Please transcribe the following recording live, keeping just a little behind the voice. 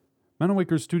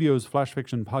Manawaker Studios Flash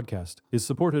Fiction podcast is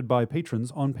supported by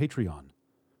patrons on Patreon.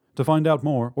 To find out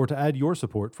more or to add your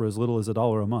support for as little as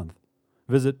 $1 a month,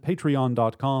 visit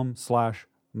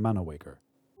patreon.com/Manawaker.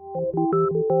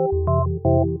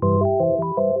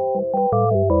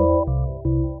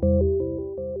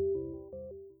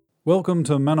 Welcome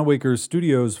to Manawaker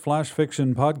Studios Flash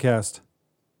Fiction podcast.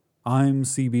 I'm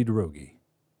CB Droege.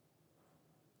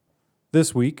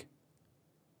 This week,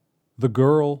 The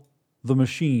Girl, the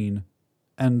Machine,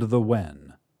 and the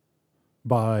When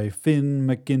by Finn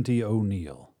McGinty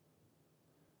O'Neill.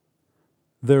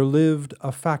 There lived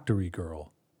a factory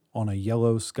girl on a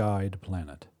yellow-skied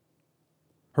planet.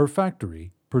 Her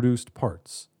factory produced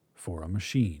parts for a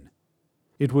machine.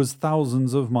 It was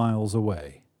thousands of miles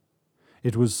away.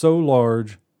 It was so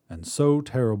large and so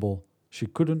terrible she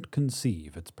couldn't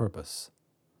conceive its purpose.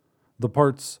 The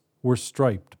parts were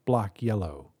striped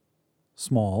black-yellow,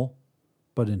 small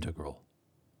but integral.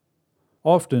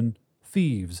 Often,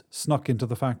 thieves snuck into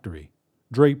the factory,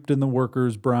 draped in the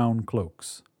workers' brown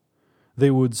cloaks. They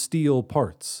would steal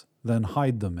parts, then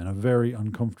hide them in a very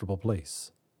uncomfortable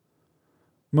place.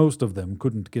 Most of them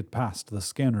couldn't get past the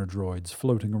scanner droids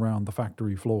floating around the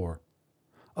factory floor.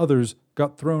 Others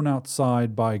got thrown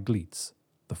outside by Gleets,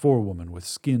 the forewoman with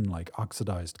skin like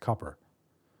oxidized copper.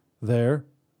 There,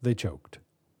 they choked.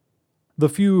 The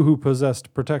few who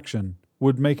possessed protection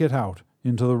would make it out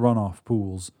into the runoff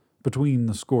pools, between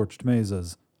the scorched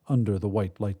mesas, under the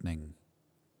white lightning.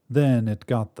 Then it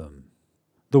got them.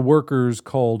 The workers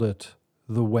called it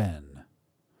the when,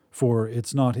 for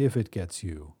it's not if it gets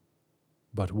you,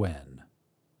 but when.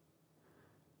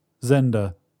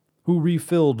 Zenda, who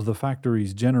refilled the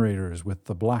factory's generators with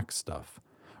the black stuff,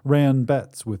 ran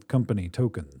bets with company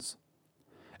tokens.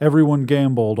 Everyone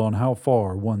gambled on how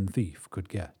far one thief could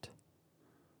get.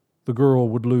 The girl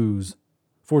would lose,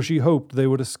 for she hoped they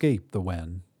would escape the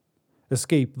when,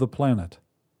 escape the planet,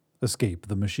 escape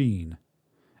the machine,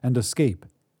 and escape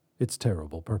its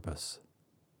terrible purpose.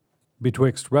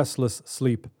 Betwixt restless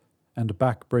sleep and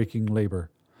back-breaking labor,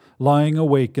 lying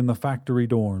awake in the factory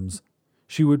dorms,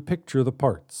 she would picture the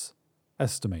parts,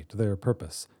 estimate their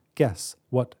purpose, guess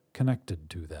what connected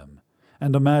to them,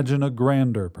 and imagine a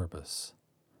grander purpose.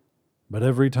 But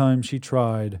every time she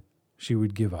tried, she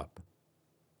would give up.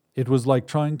 It was like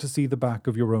trying to see the back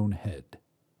of your own head.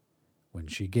 When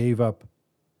she gave up,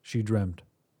 she dreamt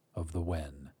of the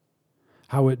when.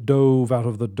 How it dove out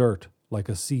of the dirt like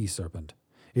a sea serpent,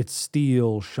 its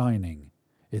steel shining,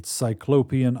 its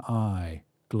cyclopean eye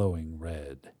glowing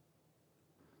red.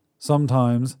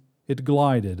 Sometimes it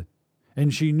glided,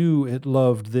 and she knew it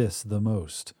loved this the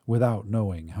most, without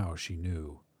knowing how she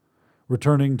knew.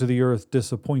 Returning to the earth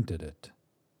disappointed it.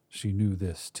 She knew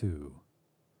this too.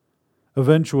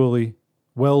 Eventually,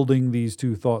 welding these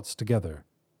two thoughts together,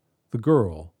 the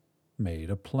girl made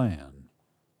a plan.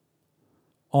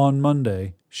 On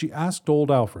Monday, she asked old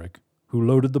Alfric, who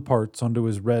loaded the parts onto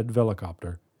his red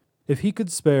Velocopter, if he could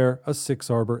spare a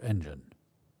 6-arbor engine.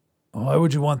 "Why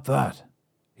would you want that?"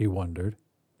 he wondered.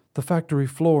 "The factory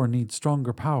floor needs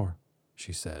stronger power,"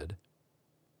 she said.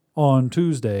 On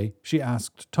Tuesday, she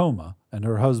asked Toma and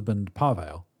her husband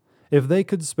Pavel if they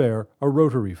could spare a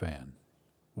rotary fan.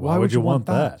 "Why would you want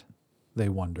that?" they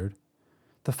wondered.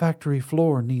 "The factory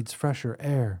floor needs fresher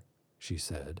air," she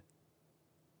said.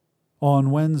 On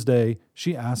Wednesday,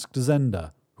 she asked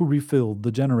Zenda, who refilled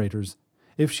the generators,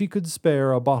 if she could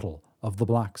spare a bottle of the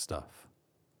black stuff.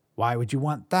 "Why would you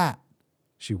want that?"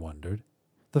 she wondered.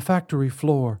 "The factory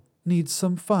floor needs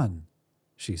some fun,"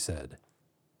 she said.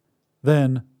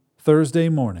 Then, Thursday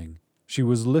morning, she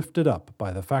was lifted up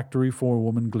by the factory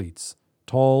forewoman Gleets,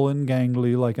 tall and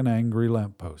gangly like an angry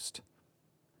lamppost.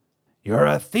 "You're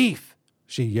a thief!"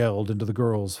 she yelled into the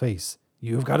girl's face.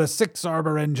 "You've got a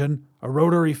 6-arbor engine, a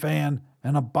rotary fan,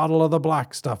 and a bottle of the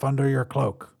black stuff under your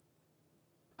cloak."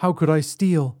 "How could I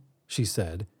steal," she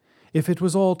said, "if it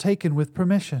was all taken with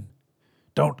permission?"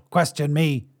 "Don't question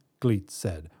me," Gleets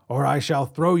said, "or I shall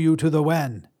throw you to the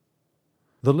when."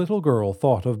 The little girl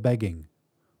thought of begging,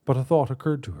 but a thought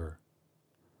occurred to her.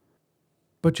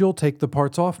 "But you'll take the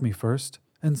parts off me first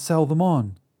and sell them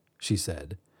on," she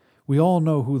said. "We all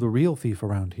know who the real thief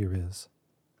around here is."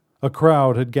 A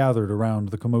crowd had gathered around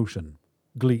the commotion.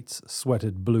 Gleets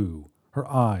sweated blue, her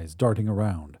eyes darting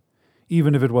around.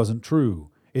 Even if it wasn't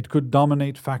true, it could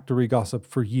dominate factory gossip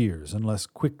for years unless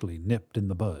quickly nipped in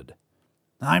the bud.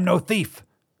 "I'm no thief,"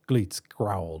 Gleets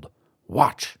growled.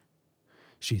 "Watch."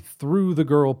 She threw the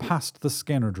girl past the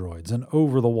scanner droids and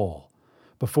over the wall.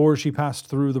 Before she passed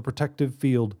through the protective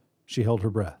field, she held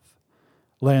her breath.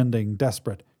 Landing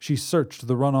desperate, she searched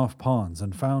the runoff ponds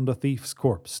and found a thief's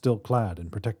corpse still clad in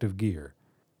protective gear.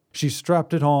 She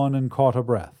strapped it on and caught a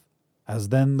breath, as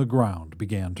then the ground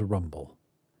began to rumble.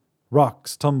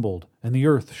 Rocks tumbled, and the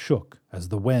earth shook as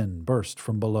the Wen burst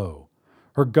from below.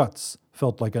 Her guts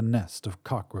felt like a nest of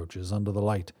cockroaches under the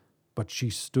light, but she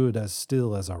stood as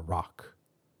still as a rock.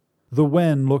 The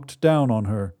Wen looked down on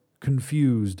her,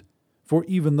 confused, for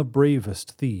even the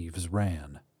bravest thieves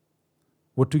ran.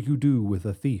 What do you do with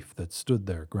a thief that stood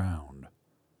their ground?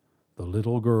 The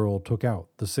little girl took out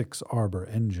the 6-arbor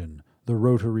engine, the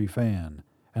rotary fan,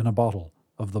 and a bottle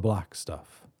of the black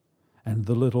stuff. And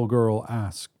the little girl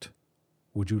asked,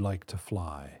 "Would you like to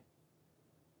fly?"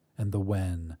 And the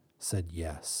Wen said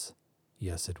yes,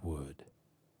 yes it would.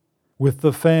 With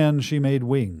the fan she made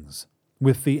wings,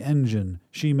 with the engine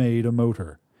she made a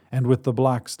motor, and with the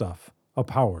black stuff a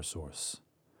power source.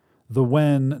 The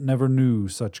Wen never knew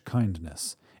such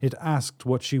kindness. It asked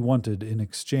what she wanted in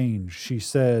exchange. She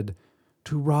said,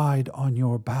 "To ride on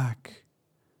your back."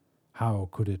 How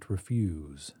could it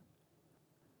refuse?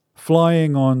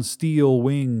 Flying on steel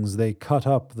wings, they cut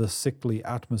up the sickly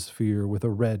atmosphere with a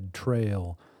red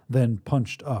trail, then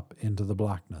punched up into the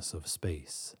blackness of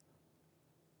space.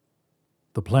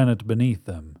 The planet beneath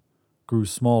them grew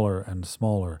smaller and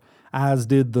smaller, as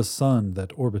did the sun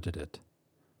that orbited it,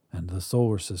 and the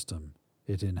solar system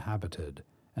it inhabited,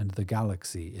 and the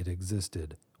galaxy it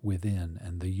existed within,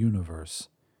 and the universe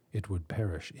it would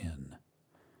perish in.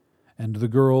 And the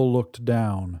girl looked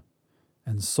down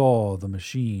and saw the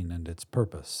machine and its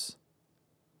purpose.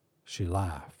 She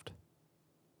laughed.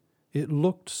 It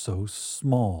looked so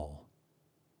small.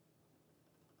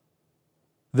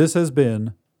 This has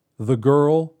been The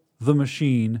Girl, the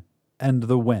Machine, and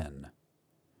the Wen,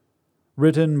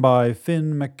 written by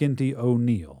Finn McGinty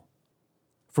O'Neill.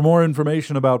 For more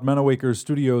information about Manawaker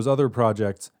Studios' other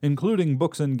projects, including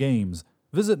books and games,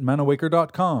 visit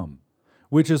manawaker.com,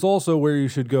 which is also where you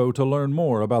should go to learn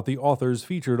more about the authors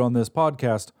featured on this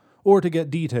podcast or to get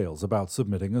details about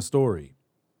submitting a story.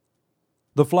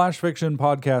 The Flash Fiction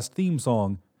Podcast theme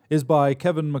song is by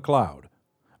Kevin MacLeod.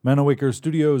 Manawaker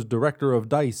Studios' director of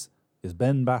DICE is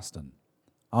Ben Baston.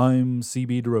 I'm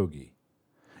CB Droege.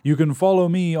 You can follow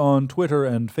me on Twitter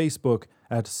and Facebook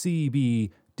at CBDROEGE.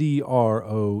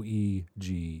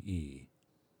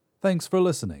 Thanks for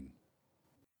listening.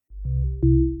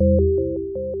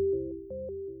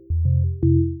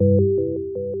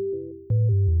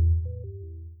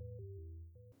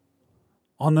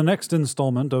 On the next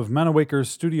installment of Manawaker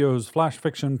Studios' Flash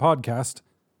Fiction Podcast,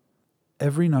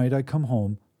 every night I come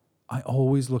home, I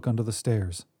always look under the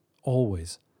stairs.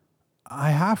 Always.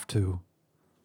 I have to.